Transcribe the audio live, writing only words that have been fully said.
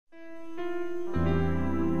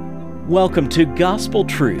Welcome to Gospel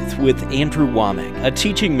Truth with Andrew Wommack, a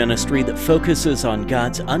teaching ministry that focuses on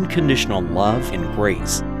God's unconditional love and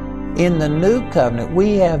grace. In the new covenant,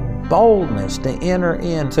 we have boldness to enter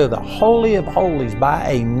into the Holy of Holies by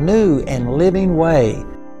a new and living way.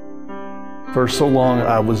 For so long,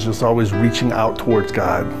 I was just always reaching out towards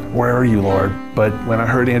God. Where are you, Lord? But when I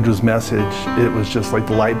heard Andrew's message, it was just like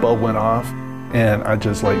the light bulb went off, and I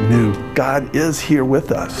just knew God is here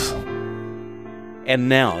with us. And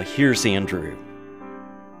now, here's Andrew.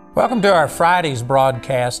 Welcome to our Friday's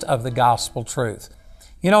broadcast of the Gospel Truth.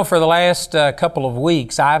 You know, for the last couple of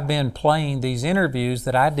weeks, I've been playing these interviews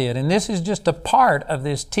that I did, and this is just a part of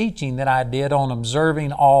this teaching that I did on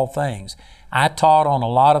observing all things. I taught on a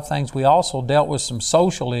lot of things. We also dealt with some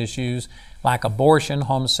social issues like abortion,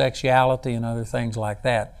 homosexuality, and other things like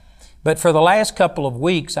that. But for the last couple of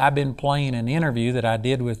weeks, I've been playing an interview that I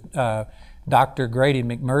did with Dr. Grady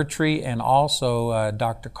McMurty and also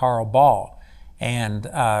Dr. Baugh. And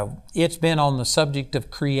it's been on the subject of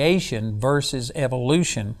creation versus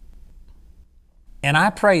evolution. And I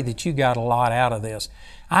pray that you got a lot out of this.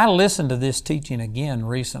 I listened to this teaching again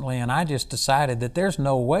recently, and I just decided that there's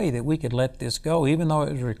no way that we could let this go. Even though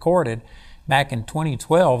it was recorded back in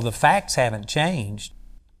 2012, the facts haven't changed.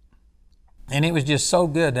 And it was just so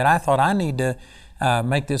good that I thought I need to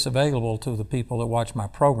make this available to the people that watch my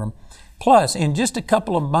program. Plus, in just a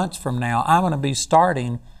couple of months from now, I'm going to be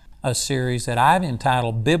starting a series that I've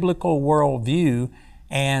entitled Biblical Worldview,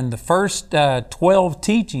 and the first 12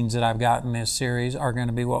 teachings that I've got in this series are going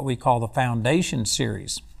to be what we call the Foundation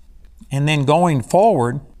Series. And then going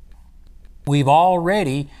forward, we've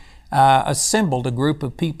already assembled a group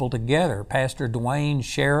of people together. Pastor Dwayne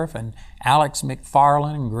Sheriff and Alex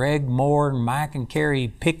McFarland and Greg Moore and Mike and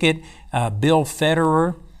Carrie Pickett, Bill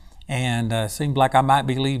Federer, and seems like I might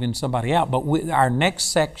be leaving somebody out. But our next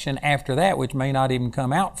section after that, which may not even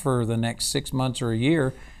come out for the next 6 months or a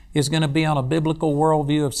year, is going to be on a biblical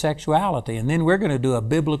worldview of sexuality. And then we're going to do a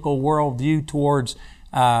biblical worldview towards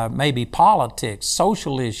maybe politics,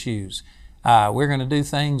 social issues. We're going to do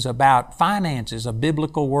things about finances, a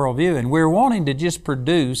biblical worldview. And we're wanting to just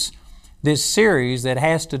produce this series that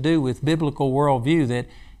has to do with biblical worldview, that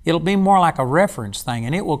it'll be more like a reference thing,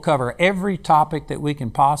 and it will cover every topic that we can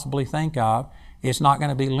possibly think of. It's not going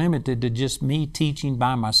to be limited to just me teaching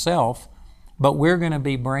by myself, but we're going to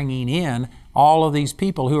be bringing in all of these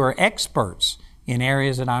people who are experts in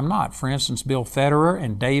areas that I'm not. For instance, Bill Federer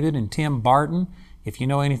and David and Tim Barton. If you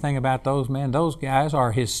know anything about those men, those guys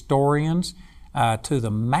are historians to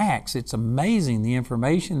the max. It's amazing the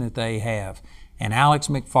information that they have. And Alex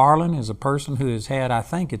McFarland is a person who has had, I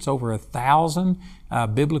think it's over 1,000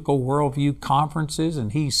 biblical worldview conferences,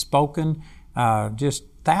 and he's spoken just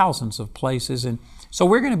thousands of places. And so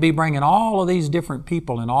we're going to be bringing all of these different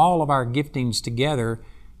people and all of our giftings together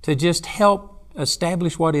to just help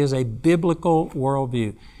establish what is a biblical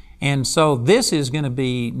worldview. And so this is going to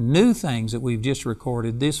be new things that we've just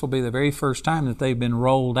recorded. This will be the very first time that they've been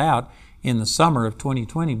rolled out in the summer of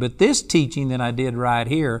 2020. But this teaching that I did right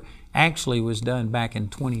here actually was done back in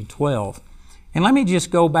 2012. And let me just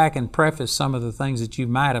go back and preface some of the things that you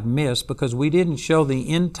might have missed, because we didn't show the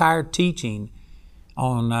entire teaching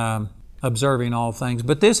on observing all things.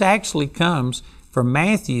 But this actually comes from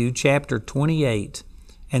Matthew chapter 28.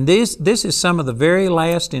 And this is some of the very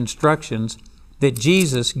last instructions that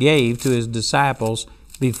Jesus gave to His disciples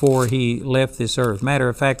before He left this earth. Matter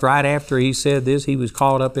of fact, right after He said this, He was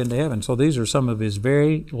caught up into heaven. So these are some of His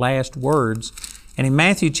very last words. And in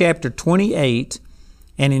Matthew chapter 28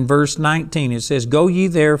 and in verse 19, it says, "Go ye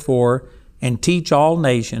therefore and teach all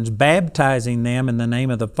nations, baptizing them in the name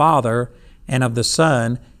of the Father and of the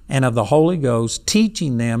Son and of the Holy Ghost,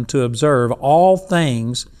 teaching them to observe all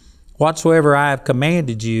things whatsoever I have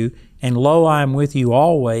commanded you. And lo, I am with you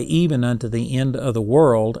always, even unto the end of the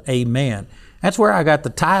world. Amen." That's where I got the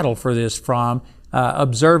title for this from,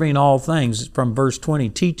 observing all things, from verse 20,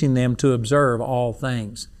 teaching them to observe all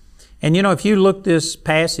things. And you know, if you look this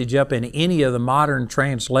passage up in any of the modern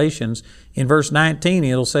translations, in verse 19,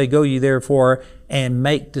 it'll say, "Go ye therefore and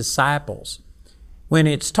make disciples." When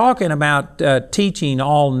it's talking about teaching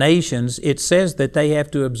all nations, it says that they have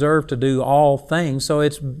to observe to do all things. So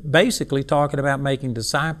it's basically talking about making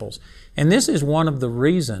disciples. And this is one of the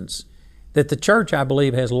reasons that the church, I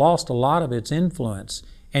believe, has lost a lot of its influence,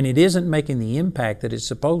 and it isn't making the impact that it's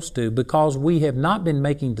supposed to, because we have not been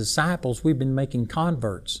making disciples, we've been making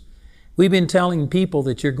converts. We've been telling people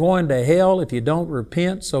that you're going to hell if you don't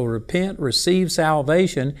repent, so repent, receive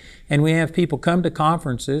salvation. And we have people come to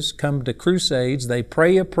conferences, come to crusades, they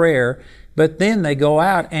pray a prayer, but then they go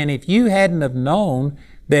out, and if you hadn't have known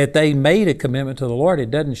that they made a commitment to the Lord. It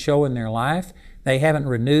doesn't show in their life. They haven't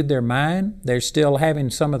renewed their mind. They're still having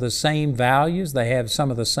some of the same values. They have some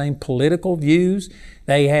of the same political views.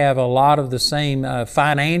 They have a lot of the same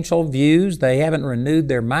financial views. They haven't renewed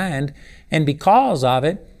their mind. And because of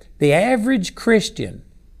it, the average Christian,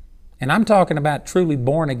 and I'm talking about truly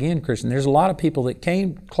born-again Christian. There's a lot of people that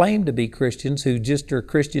claim to be Christians who just are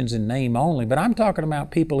Christians in name only, but I'm talking about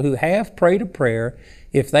people who have prayed a prayer.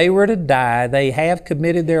 If they were to die, they have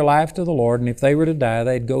committed their life to the Lord, and if they were to die,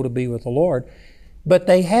 they'd go to be with the Lord. But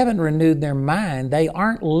they haven't renewed their mind. They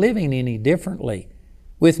aren't living any differently.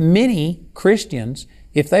 With many Christians,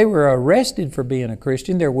 if they were arrested for being a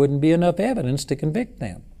Christian, there wouldn't be enough evidence to convict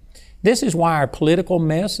them. This is why our political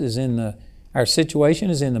mess is our situation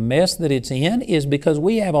is in the mess that it's in, is because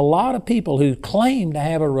we have a lot of people who claim to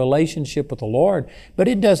have a relationship with the Lord, but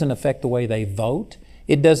it doesn't affect the way they vote.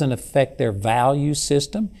 It doesn't affect their value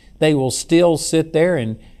system. They will still sit there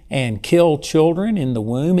and kill children in the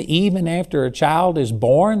womb. Even after a child is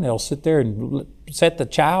born, they'll sit there and set the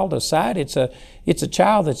child aside. It's a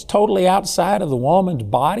child that's totally outside of the woman's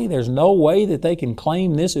body. There's no way that they can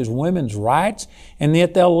claim this is women's rights, and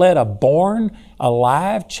yet they'll let a born,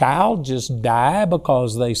 alive child just die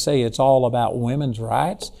because they say it's all about women's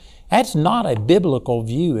rights. That's not a biblical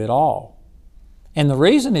view at all. And the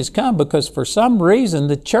reason has come because for some reason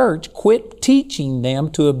the church quit teaching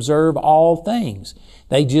them to observe all things.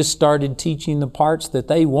 They just started teaching the parts that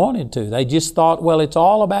they wanted to. They just thought, well, it's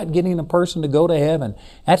all about getting a person to go to heaven.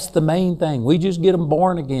 That's the main thing. We just get them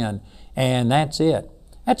born again, and that's it.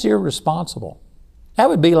 That's irresponsible. That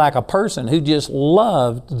would be like a person who just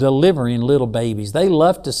loved delivering little babies. They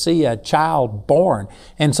love to see a child born,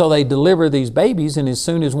 and so they deliver these babies, and as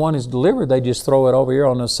soon as one is delivered, they just throw it over here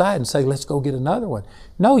on the side and say, let's go get another one.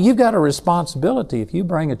 No, you've got a responsibility. If you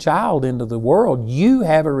bring a child into the world, you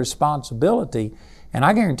have a responsibility. And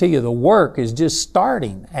I guarantee you the work is just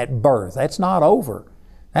starting at birth. That's not over.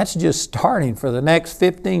 That's just starting. For the next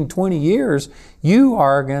 15, 20 years, you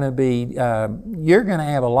are going to be, you're going to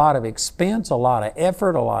have a lot of expense, a lot of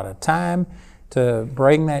effort, a lot of time to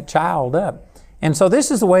bring that child up. And so this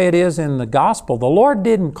is the way it is in the gospel. The Lord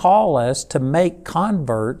didn't call us to make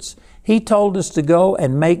converts. He told us to go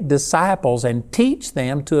and make disciples and teach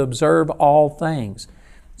them to observe all things.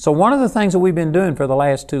 So one of the things that we've been doing for the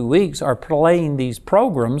last 2 weeks are playing these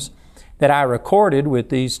programs that I recorded with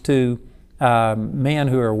these two men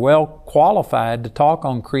who are well qualified to talk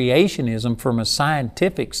on creationism from a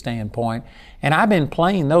scientific standpoint. And I've been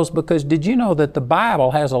playing those because did you know that the Bible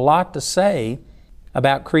has a lot to say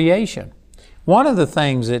about creation? One of the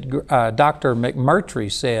things that Dr.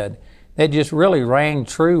 McMurty said that just really rang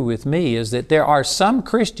true with me is that there are some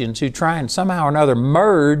Christians who try and somehow or another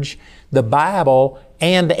merge the Bible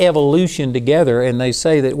and evolution together, and they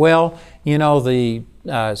say that, well, you know, the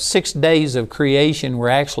 6 days of creation were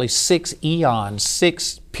actually 6 eons,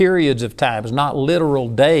 6 periods of time, not literal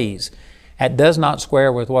days. That does not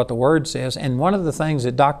square with what the Word says. And one of the things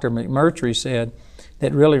that Dr. McMurty said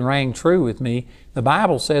that really rang true with me, the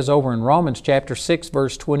Bible says over in Romans chapter 6,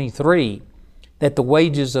 verse 23, that the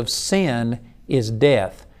wages of sin is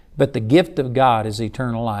death, but the gift of God is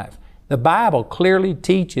eternal life. The Bible clearly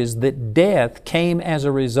teaches that death came as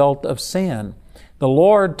a result of sin. The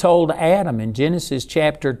Lord told Adam in Genesis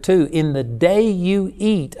chapter 2, in the day you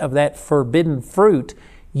eat of that forbidden fruit,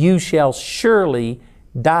 you shall surely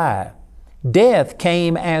die. Death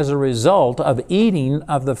came as a result of eating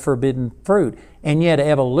of the forbidden fruit. And yet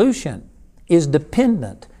evolution is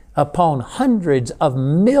dependent upon hundreds of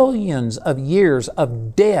millions of years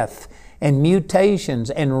of death and mutations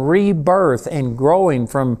and rebirth and growing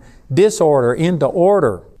from disorder into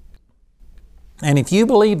order. And if you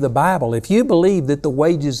believe the Bible, if you believe that the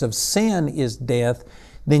wages of sin is death,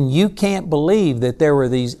 then you can't believe that there were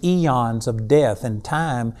these eons of death and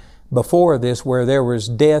time before this where there was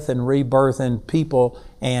death and rebirth and people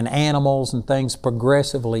and animals and things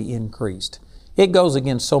progressively increased. It goes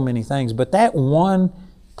against so many things, but that one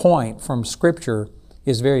point from Scripture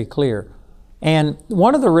is very clear. And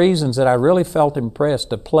one of the reasons that I really felt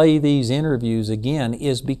impressed to play these interviews again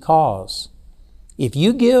is because if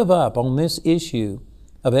you give up on this issue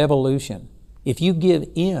of evolution, if you give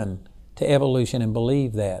in to evolution and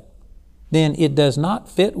believe that, then it does not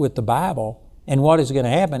fit with the Bible. And what is going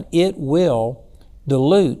to happen? It will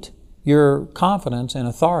dilute your confidence and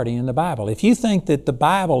authority in the Bible. If you think that the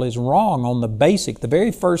Bible is wrong on the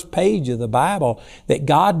very first page of the Bible, that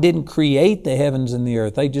God didn't create the heavens and the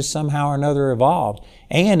earth, they just somehow or another evolved.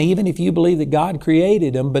 And even if you believe that God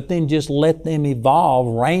created them, but then just let them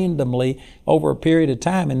evolve randomly over a period of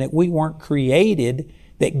time, and that we weren't created,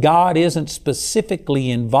 that God isn't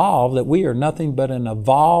specifically involved, that we are nothing but an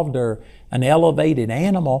evolved or an elevated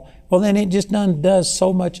animal, well, then it just undoes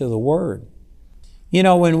so much of the Word. You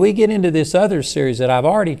know, when we get into this other series that I've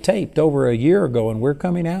already taped over a year ago, and we're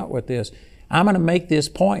coming out with this, I'm going to make this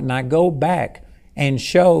point, and I go back and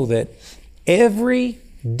show that every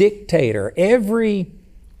dictator, every,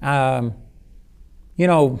 I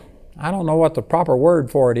don't know what the proper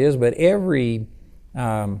word for it is, but every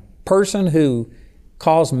person who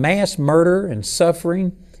caused mass murder and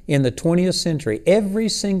suffering in the 20th century, every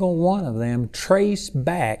single one of them trace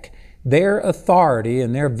back their authority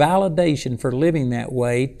and their validation for living that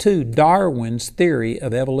way to Darwin's theory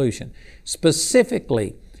of evolution.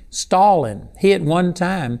 Specifically, Stalin, at one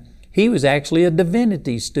time, he was actually a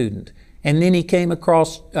divinity student. And then he came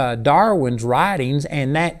across Darwin's writings,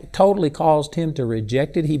 and that totally caused him to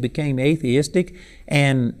reject it. He became atheistic,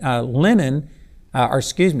 and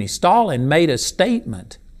Stalin made a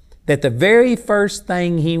statement that the very first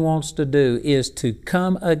thing he wants to do is to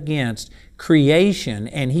come against creation,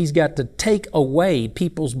 and he's got to take away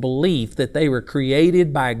people's belief that they were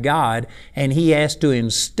created by God, and he has to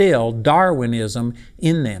instill Darwinism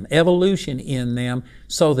in them, evolution in them,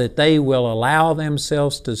 so that they will allow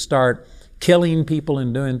themselves to start killing people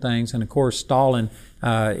and doing things. And of course, Stalin,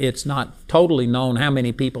 it's not totally known how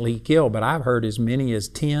many people he killed, but I've heard as many as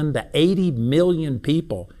 10 to 80 million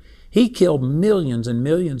people. He killed millions and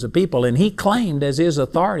millions of people, and he claimed as his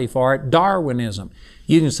authority for it, Darwinism.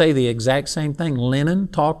 You can say the exact same thing. Lenin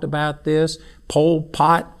talked about this, Pol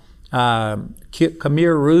Pot,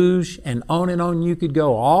 Khmer Rouge, and on you could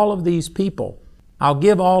go. All of these people. I'll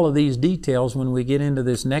give all of these details when we get into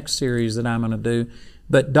this next series that I'm going to do.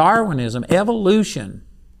 But Darwinism, evolution,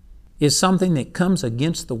 is something that comes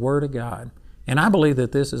against the Word of God. And I believe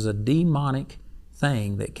that this is a demonic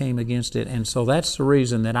thing that came against it. And so that's the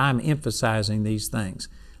reason that I'm emphasizing these things.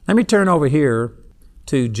 Let me turn over here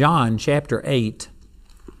to John chapter 8.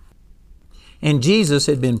 And Jesus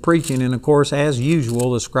had been preaching, and of course, as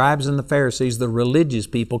usual, the scribes and the Pharisees, the religious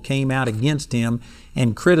people, came out against him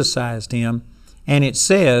and criticized him. And it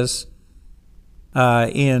says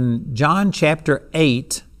in John chapter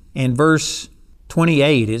 8 and verse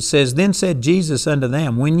 28, it says, Then said Jesus unto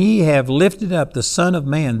them, When ye have lifted up the Son of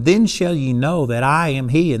Man, then shall ye know that I am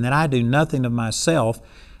He, and that I do nothing of myself,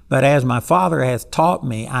 but as my Father hath taught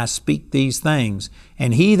me, I speak these things.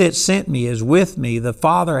 And He that sent me is with me. The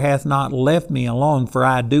Father hath not left me alone, for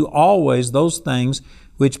I do always those things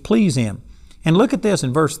which please Him. And look at this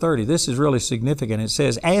in verse 30. This is really significant. It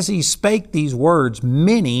says, As He spake these words,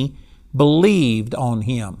 many believed on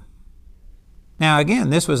Him. Now again,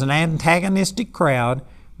 this was an antagonistic crowd,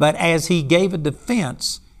 but as He gave a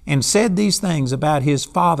defense and said these things about His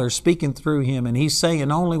Father speaking through Him, and He's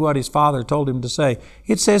saying only what His Father told Him to say,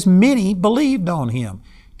 it says many believed on Him.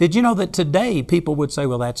 Did you know that today people would say,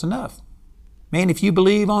 well, that's enough. Man, if you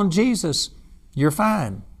believe on Jesus, you're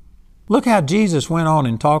fine. Look how Jesus went on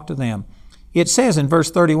and talked to them. It says in verse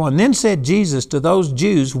 31, Then said Jesus to those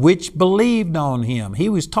Jews which believed on Him. He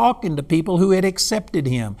was talking to people who had accepted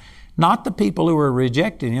Him, not the people who were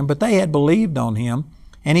rejecting Him, but they had believed on Him.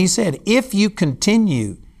 And He said, If you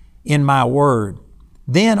continue in my word,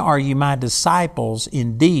 then are you my disciples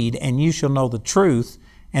indeed, and you shall know the truth,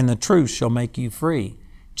 and the truth shall make you free.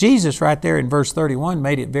 Jesus right there in verse 31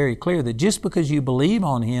 made it very clear that just because you believe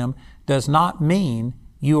on Him does not mean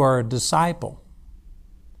you are a disciple.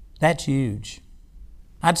 That's huge.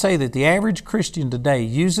 I'd say that the average Christian today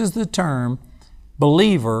uses the term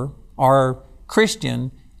believer or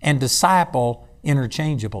Christian and disciple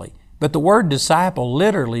interchangeably. But the word disciple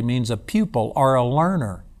literally means a pupil or a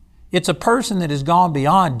learner. It's a person that has gone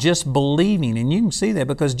beyond just believing. And you can see that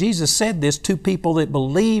because Jesus said this to people that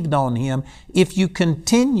believed on Him. If you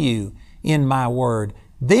continue in my word,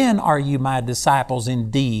 then are you my disciples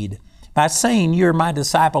indeed. By saying you're my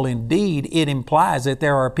disciple indeed, it implies that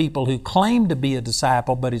there are people who claim to be a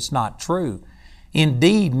disciple, but it's not true.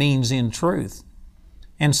 Indeed means in truth.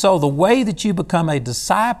 And so the way that you become a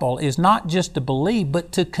disciple is not just to believe,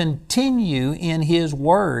 but to continue in His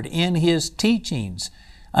Word, in His teachings,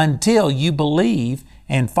 until you believe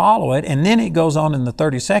and follow it. And then it goes on in the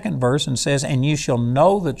 32nd verse and says, And you shall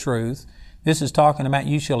know the truth. This is talking about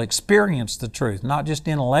you shall experience the truth, not just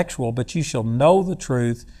intellectual, but you shall know the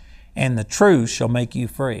truth, and the truth shall make you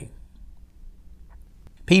free.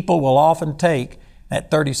 People will often take that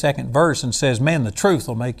 32nd verse and says, man, the truth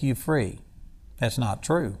will make you free. That's not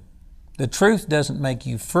true. The truth doesn't make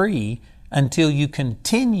you free until you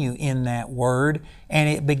continue in that Word and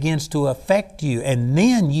it begins to affect you. And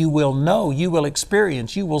then you will know, you will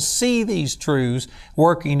experience, you will see these truths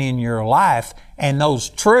working in your life. And those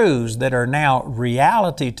truths that are now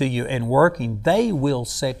reality to you and working, they will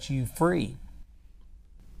set you free.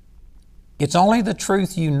 It's only the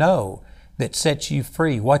truth you know that sets you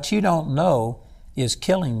free. What you don't know is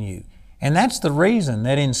killing you. And that's the reason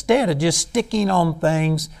that instead of just sticking on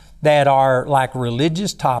things that are like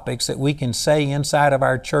religious topics that we can say inside of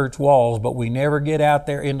our church walls, but we never get out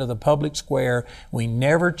there into the public square. We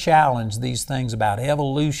never challenge these things about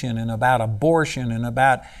evolution and about abortion and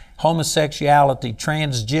about homosexuality,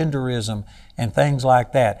 transgenderism, and things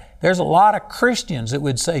like that. There's a lot of Christians that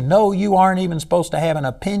would say, no, you aren't even supposed to have an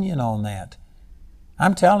opinion on that.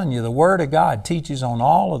 I'm telling you, the Word of God teaches on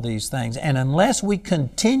all of these things. And unless we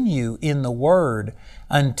continue in the Word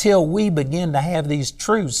until we begin to have these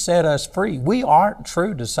truths set us free, we aren't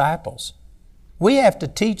true disciples. We have to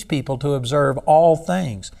teach people to observe all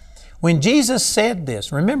things. When Jesus said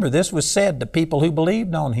this, remember this was said to people who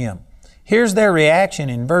believed on Him. Here's their reaction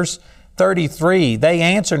in verse 33. They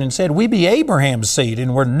answered and said, we be Abraham's seed,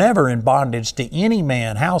 and were never in bondage to any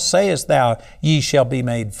man. How sayest thou, ye shall be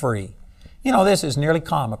made free? You know, this is nearly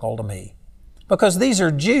comical to me, because these are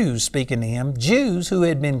Jews speaking to Him, Jews who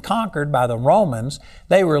had been conquered by the Romans.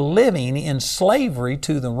 They were living in slavery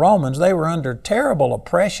to the Romans. They were under terrible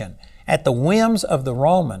oppression at the whims of the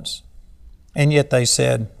Romans. And yet they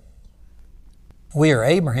said, we are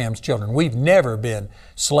Abraham's children. We've never been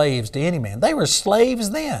slaves to any man. They were slaves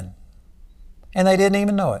then, and they didn't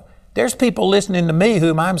even know it. There's people listening to me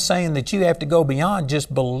whom I'm saying that you have to go beyond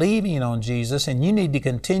just believing on Jesus, and you need to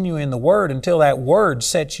continue in the Word until that Word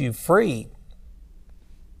sets you free.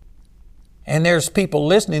 And there's people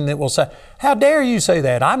listening that will say, how dare you say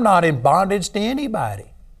that? I'm not in bondage to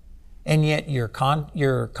anybody. And yet you're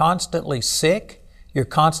constantly sick, you're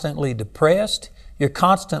constantly depressed, you're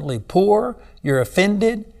constantly poor, you're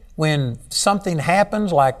offended. When something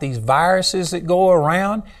happens like these viruses that go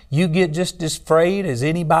around, you get just as afraid as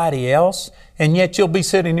anybody else, and yet you'll be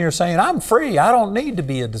sitting here saying, I'm free, I don't need to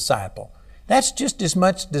be a disciple. That's just as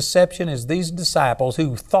much deception as these disciples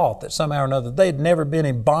who thought that somehow or another they'd never been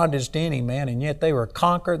in bondage to any man, and yet they were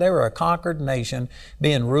conquered. They were a conquered nation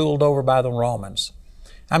being ruled over by the Romans.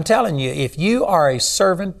 I'm telling you, if you are a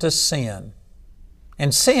servant to sin,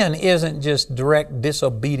 and sin isn't just direct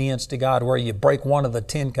disobedience to God where you break one of the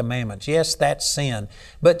 10 commandments. Yes, that's sin.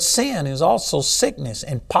 But sin is also sickness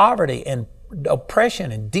and poverty and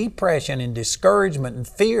oppression and depression and discouragement and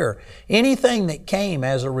fear. Anything that came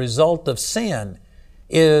as a result of sin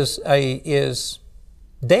is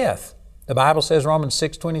death. The Bible says, Romans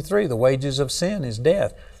 6:23, the wages of sin is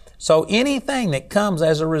death. So anything that comes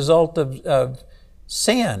as a result of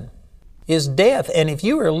sin is death. And if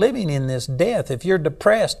you are living in this death, if you're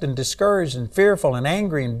depressed and discouraged and fearful and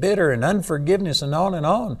angry and bitter and unforgiveness and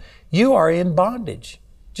on, you are in bondage,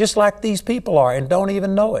 just like these people are, and don't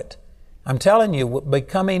even know it. I'm telling you,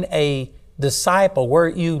 becoming a disciple where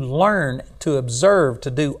you learn to observe,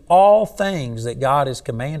 to do all things that God has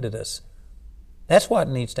commanded us, that's what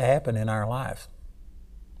needs to happen in our life.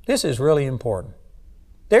 This is really important.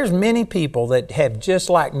 There's many people that have just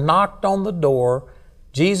like knocked on the door.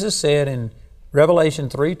 Jesus said in Revelation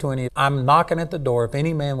 3:20, I'm knocking at the door. If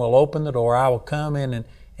any man will open the door, I will come in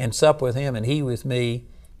and sup with him and he with me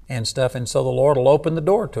and stuff. And so the Lord will open the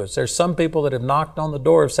door to us. There's some people that have knocked on the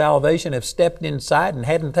door of salvation, have stepped inside and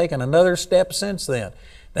hadn't taken another step since then.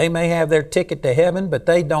 They may have their ticket to heaven, but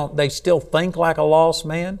they still think like a lost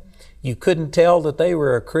man. You couldn't tell that they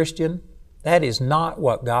were a Christian. That is not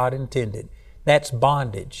what God intended. That's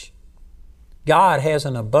bondage. God has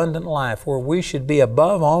an abundant life where we should be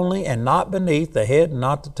above only and not beneath, the head and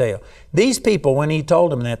not the tail. These people, when He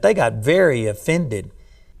told them that, they got very offended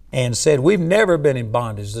and said, we've never been in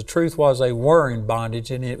bondage. The truth was they were in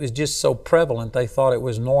bondage, and it was just so prevalent they thought it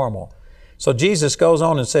was normal. So Jesus goes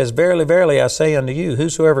on and says, verily, verily, I say unto you,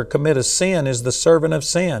 whosoever committeth sin is the servant of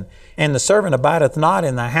sin. And the servant abideth not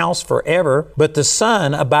in the house forever, but the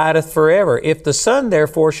Son abideth forever. If the Son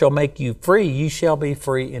therefore shall make you free, ye shall be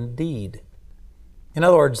free indeed. In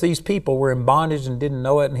other words, these people were in bondage and didn't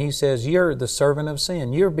know it, and He says, you're the servant of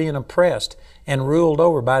sin. You're being oppressed and ruled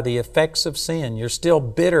over by the effects of sin. You're still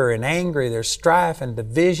bitter and angry. There's strife and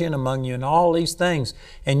division among you and all these things,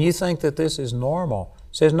 and you think that this is normal.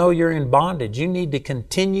 He says, no, you're in bondage. You need to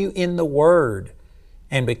continue in the Word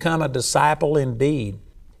and become a disciple indeed.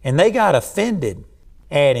 And they got offended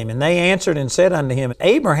at Him, and they answered and said unto Him,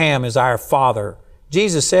 Abraham is our father.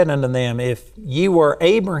 Jesus said unto them, if ye were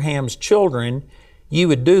Abraham's children, you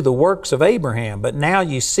would do the works of Abraham. But now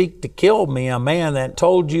you seek to kill me, a man that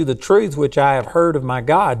told you the truth which I have heard of my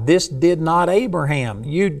God. This did not Abraham.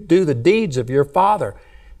 You do the deeds of your father.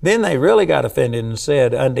 Then they really got offended and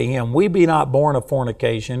said unto him, We be not born of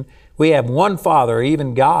fornication. We have one Father,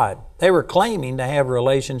 even God. They were claiming to have a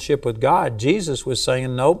relationship with God. Jesus was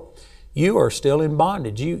saying, nope, you are still in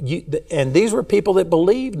bondage. And these were people that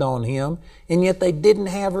believed on Him, and yet they didn't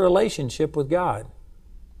have a relationship with God.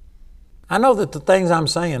 I know that the things I'm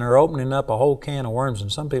saying are opening up a whole can of worms,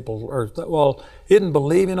 and some people are, well, isn't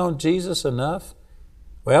believing on Jesus enough?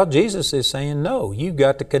 Well, Jesus is saying, no, you've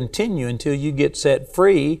got to continue until you get set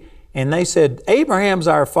free. And they said, Abraham's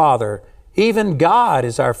our father, even God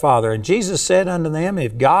is our father. And Jesus said unto them,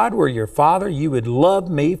 if God were your father, you would love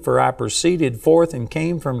me, for I proceeded forth and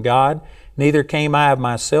came from God. Neither came I of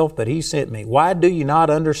myself, but He sent me. Why do you not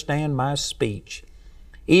understand my speech?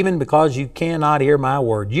 Even because you cannot hear my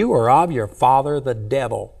word. You are of your father, the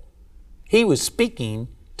devil. He was speaking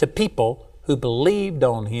to people who believed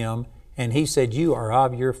on Him, and He said, you are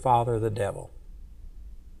of your father, the devil.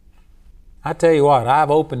 I tell you what,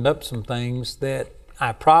 I've opened up some things that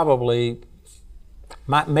I probably,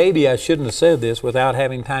 maybe I shouldn't have said this without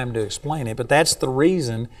having time to explain it, but that's the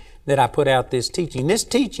reason that I put out this teaching. This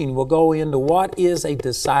teaching will go into what is a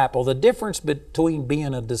disciple, the difference between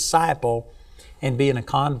being a disciple and being a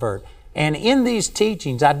convert. And in these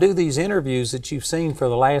teachings, I do these interviews that you've seen for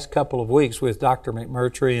the last couple of weeks with Dr.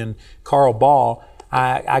 McMurty and Carl Baugh.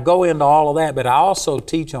 I go into all of that, but I also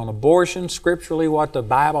teach on abortion, scripturally what the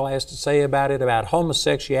Bible has to say about it, about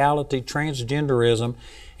homosexuality, transgenderism.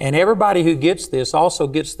 And everybody who gets this also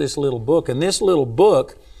gets this little book. And this little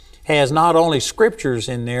book has not only scriptures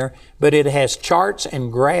in there, but it has charts and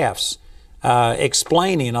graphs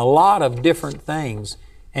explaining a lot of different things.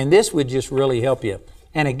 And this would just really help you.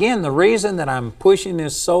 And again, the reason that I'm pushing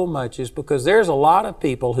this so much is because there's a lot of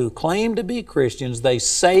people who claim to be Christians. They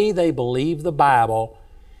say they believe the Bible,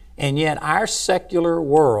 and yet our secular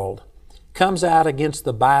world comes out against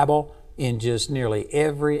the Bible in just nearly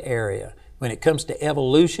every area. When it comes to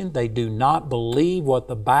evolution, they do not believe what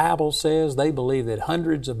the Bible says. They believe that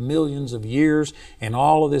hundreds of millions of years and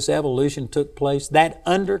all of this evolution took place. That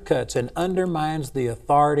undercuts and undermines the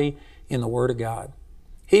authority in the Word of God.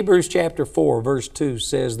 Hebrews chapter 4, verse 2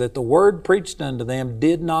 says that the word preached unto them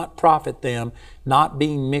did not profit them, not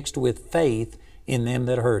being mixed with faith in them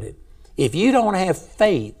that heard it. If you don't have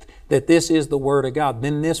faith that this is the Word of God,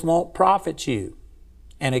 then this won't profit you.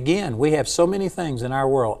 And again, we have so many things in our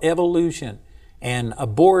world, evolution and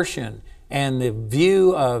abortion and the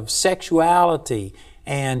view of sexuality,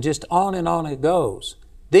 and just on it goes.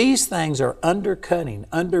 These things are undercutting,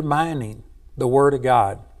 undermining the Word of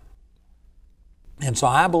God. And so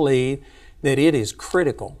I believe that it is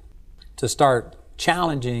critical to start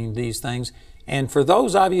challenging these things. And for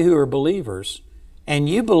those of you who are believers, and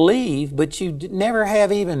you believe, but you never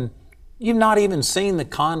have you've not even seen the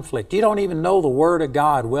conflict. You don't even know the Word of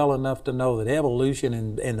God well enough to know that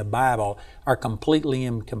evolution and the Bible are completely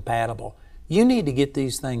incompatible. You need to get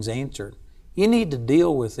these things answered. You need to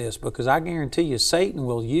deal with this, because I guarantee you Satan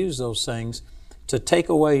will use those things to take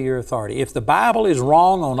away your authority. If the Bible is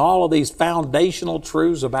wrong on all of these foundational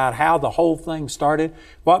truths about how the whole thing started,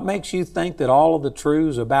 what makes you think that all of the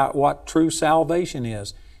truths about what true salvation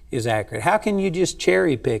is accurate? How can you just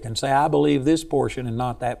cherry pick and say, I believe this portion and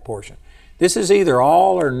not that portion? This is either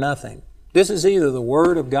all or nothing. This is either the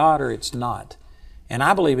Word of God or it's not. And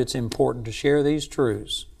I believe it's important to share these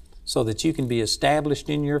truths so that you can be established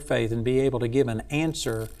in your faith and be able to give an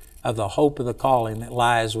answer of the hope of the calling that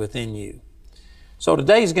lies within you. So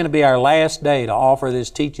today is going to be our last day to offer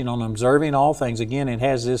this teaching on observing all things. Again, it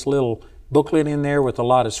has this little booklet in there with a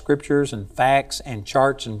lot of scriptures and facts and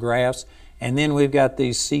charts and graphs. And then we've got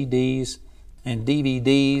these CDs and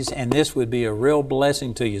DVDs, and this would be a real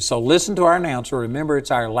blessing to you. So listen to our announcer. Remember,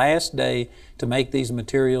 it's our last day to make these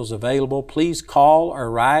materials available. Please call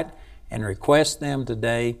or write and request them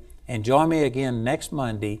today. And join me again next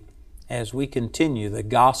Monday as we continue the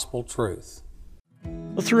gospel truth.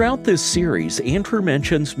 Throughout this series, Andrew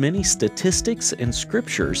mentions many statistics and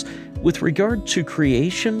scriptures with regard to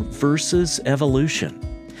creation versus evolution.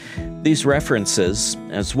 These references,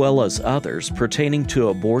 as well as others pertaining to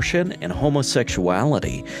abortion and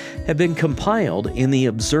homosexuality, have been compiled in the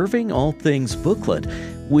Observing All Things booklet,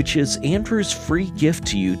 which is Andrew's free gift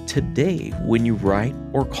to you today when you write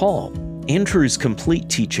or call. Andrew's complete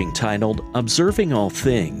teaching, titled Observing All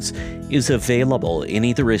Things, is available in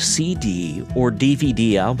either a CD or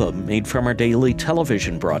DVD album made from our daily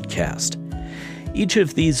television broadcast. Each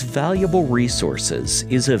of these valuable resources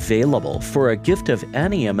is available for a gift of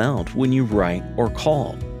any amount when you write or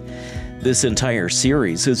call. This entire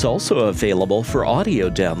series is also available for audio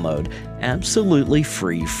download, absolutely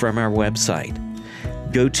free from our website.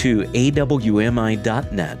 Go to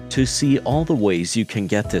awmi.net to see all the ways you can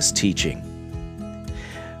get this teaching.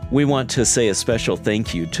 We want to say a special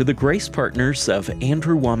thank you to the grace partners of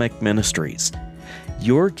Andrew Wommack Ministries.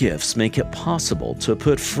 Your gifts make it possible to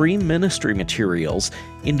put free ministry materials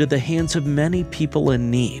into the hands of many people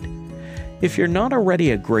in need. If you're not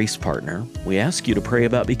already a grace partner, we ask you to pray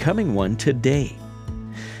about becoming one today.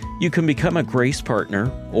 You can become a grace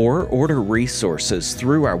partner or order resources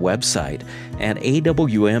through our website at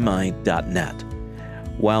awmi.net.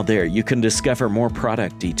 While there, you can discover more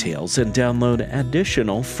product details and download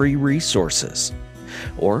additional free resources.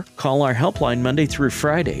 Or call our helpline Monday through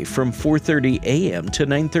Friday from 4:30 a.m. to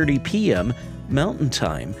 9:30 p.m. Mountain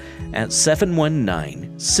Time at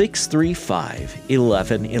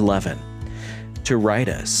 719-635-1111. To write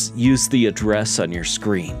us, use the address on your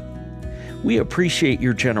screen. We appreciate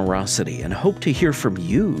your generosity and hope to hear from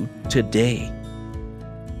you today.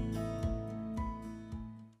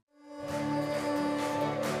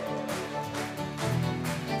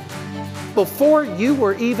 Before you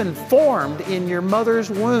were even formed in your mother's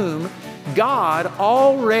womb, God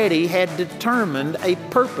already had determined a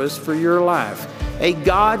purpose for your life, a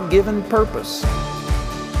God-given purpose.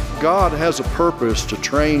 God has a purpose to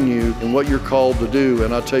train you in what you're called to do,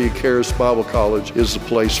 and I tell you, Charis Bible College is the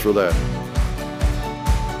place for that.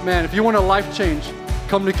 Man, if you want a life change,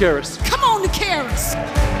 come to Charis. Come on to Charis!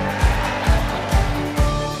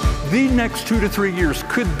 The next 2 to 3 years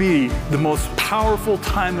could be the most powerful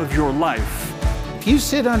time of your life. If you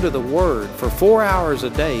sit under the Word for 4 hours a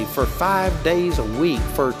day, for 5 days a week,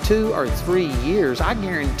 for 2 or 3 years, I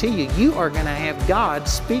guarantee you, you are going to have God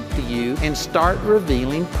speak to you and start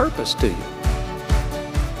revealing purpose to you.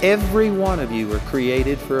 Every one of you are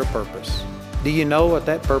created for a purpose. Do you know what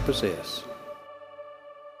that purpose is?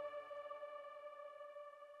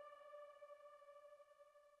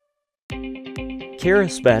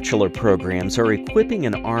 Charis Bachelor programs are equipping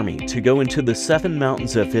an army to go into the 7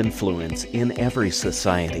 mountains of influence in every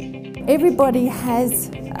society. Everybody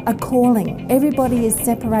has a calling. Everybody is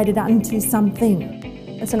separated unto something.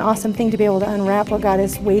 It's an awesome thing to be able to unwrap what God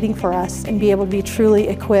is waiting for us and be able to be truly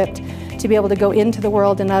equipped to be able to go into the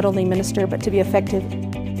world and not only minister but to be effective.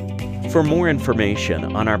 For more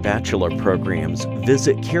information on our bachelor programs,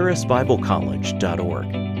 visit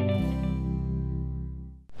charisbiblecollege.org.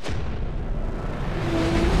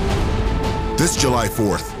 This July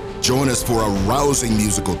 4th, join us for a rousing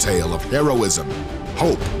musical tale of heroism,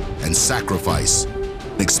 hope, and sacrifice.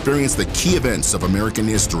 Experience the key events of American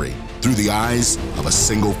history through the eyes of a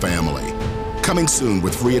single family. Coming soon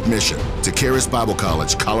with free admission to Charis Bible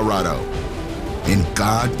College, Colorado. In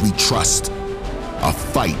God we trust. A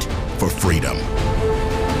fight for freedom.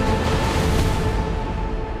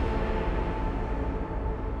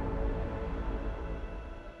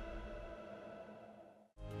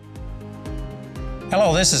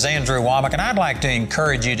 Hello, this is Andrew Wommack, and I'd like to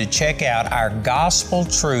encourage you to check out our Gospel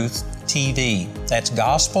Truth TV. That's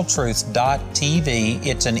gospeltruth.tv.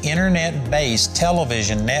 It's an internet-based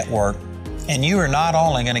television network, and you are not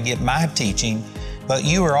only going to get my teaching, but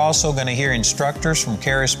you are also going to hear instructors from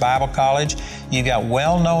Charis Bible College. You got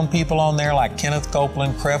well-known people on there like Kenneth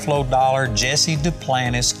Copeland, Creflo Dollar, Jesse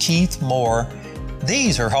Duplantis, Keith Moore.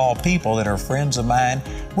 These are all people that are friends of mine.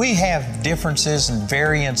 We have differences and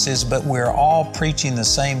variances, but we're all preaching the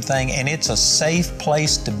same thing, and it's a safe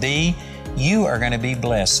place to be. You are going to be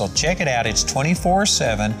blessed. So check it out. It's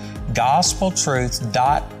 24/7,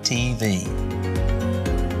 gospeltruth.tv.